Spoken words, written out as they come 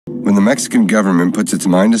When the Mexican government puts its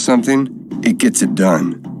mind to something, it gets it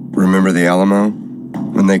done. Remember the Alamo?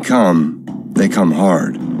 When they come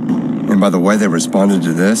hard. And by the way they responded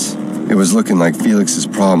to this, it was looking like Felix's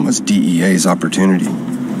problem was DEA's opportunity.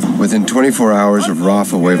 Within 24 hours of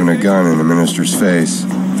Rafa waving a gun in the minister's face,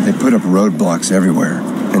 they put up roadblocks everywhere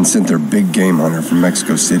and sent their big game hunter from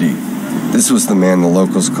Mexico City. This was the man the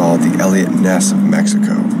locals called the Elliot Ness of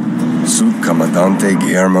Mexico. Subcomandante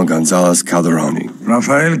Guillermo González Calderoni.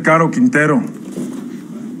 Rafael Caro Quintero.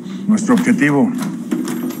 Nuestro objetivo.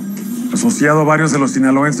 Asociado a varios de los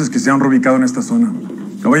sinaloenses que se han reubicado en esta zona.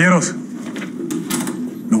 Caballeros,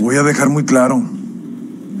 lo voy a dejar muy claro.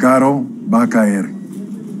 Caro va a caer.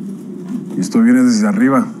 Y esto viene desde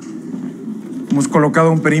arriba. Hemos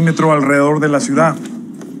colocado un perímetro alrededor de la ciudad.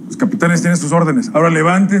 Los capitanes tienen sus órdenes. Ahora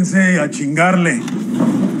levántense a chingarle.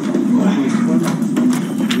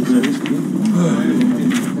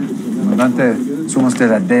 Comandante, somos de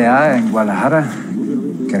la DEA en Guadalajara.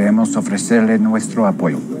 Queremos ofrecerle nuestro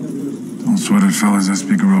apoyo. Don't sweat it, fellas. I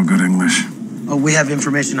speak real good English. Oh, we have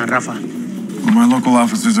information on Rafa. Well, my local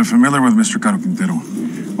officers are familiar with Mr. Caro Quintero.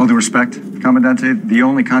 All due respect, Comandante, the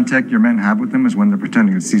only contact your men have with him is when they're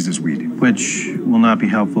pretending to seize his weed. Which will not be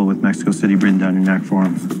helpful with Mexico City breathing down your neck for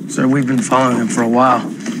him. Sir, we've been following him for a while.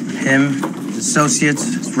 Him, his associates,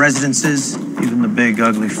 his residences. Even the big,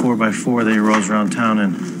 ugly 4x4 that he rolls around town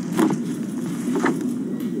in.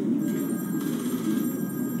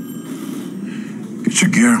 Get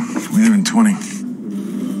your gear. We leave in 20.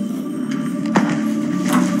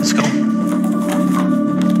 Let's go.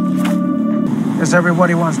 Guess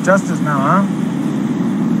everybody wants justice now, huh?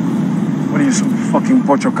 What are you, some fucking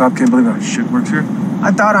Pocho cop? Can't believe that shit works here?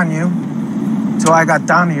 I thought on you. Till I got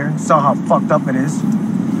down here and saw how fucked up it is.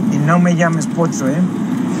 Y no me llames Pocho, eh?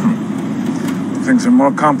 Things are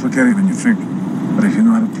more complicated than you think. But if you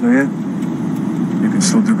know how to play it, you can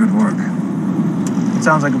still do good work. It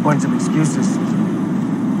sounds like a bunch of excuses.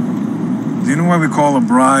 Do you know why we call a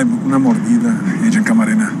bribe una mordida, Agent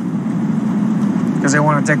Camarena? Because they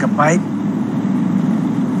want to take a bite?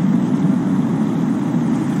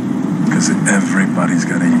 Because everybody's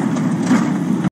got to eat.